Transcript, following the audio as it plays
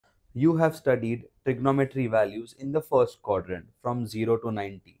You have studied trigonometry values in the first quadrant from 0 to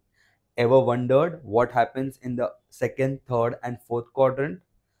 90. Ever wondered what happens in the second, third, and fourth quadrant?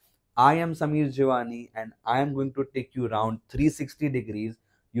 I am Samir Jivani and I am going to take you around 360 degrees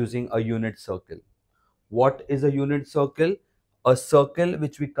using a unit circle. What is a unit circle? A circle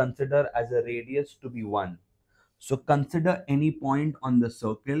which we consider as a radius to be 1. So consider any point on the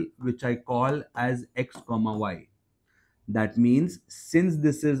circle which I call as x comma y. That means since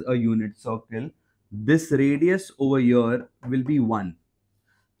this is a unit circle, this radius over here will be 1.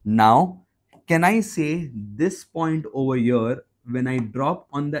 Now, can I say this point over here when I drop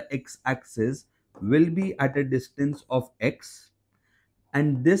on the x-axis will be at a distance of x,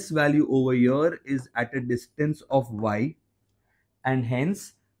 and this value over here is at a distance of y, and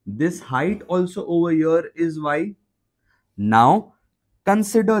hence this height also over here is y. Now,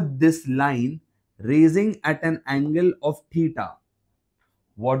 consider this line raising at an angle of theta.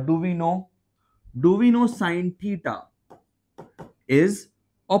 What do we know? Do we know sine theta is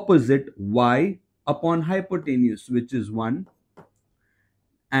opposite y upon hypotenuse, which is 1?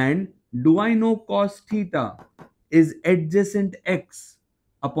 And do I know cos theta is adjacent x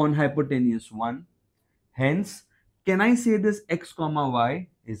upon hypotenuse 1? Hence, can I say this x comma y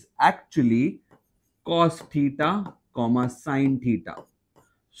is actually cos theta comma sine theta?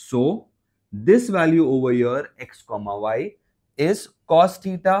 So, this value over here, x comma y, is cos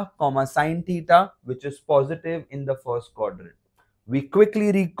theta comma sine theta, which is positive in the first quadrant. We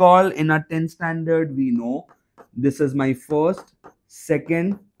quickly recall in our 10th standard, we know this is my first,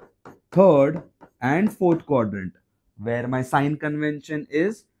 second, third, and fourth quadrant, where my sign convention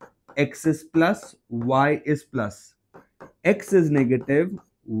is x is plus, y is plus. X is negative,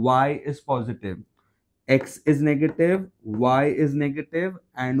 y is positive. X is negative, y is negative,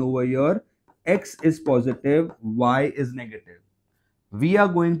 and over here x is positive, y is negative. We are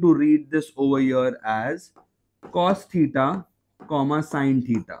going to read this over here as cos theta comma sine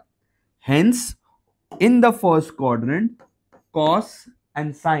theta. Hence, in the first quadrant, cos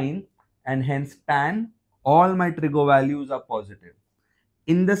and sine and hence tan, all my trigo values are positive.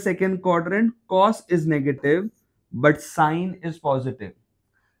 In the second quadrant, cos is negative but sine is positive.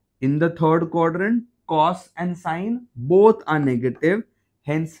 In the third quadrant, cos and sine both are negative,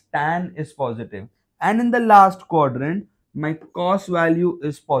 hence tan is positive. And in the last quadrant, my cos value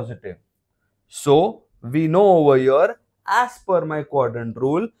is positive. So we know over here, as per my quadrant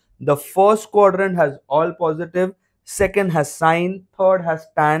rule, the first quadrant has all positive, second has sine, third has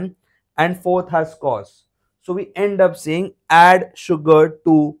tan, and fourth has cos. So we end up saying add sugar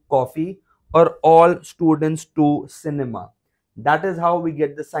to coffee or all students to cinema. That is how we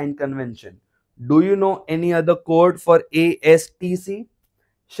get the sign convention. Do you know any other code for ASTC?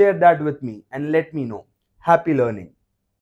 Share that with me and let me know. Happy learning.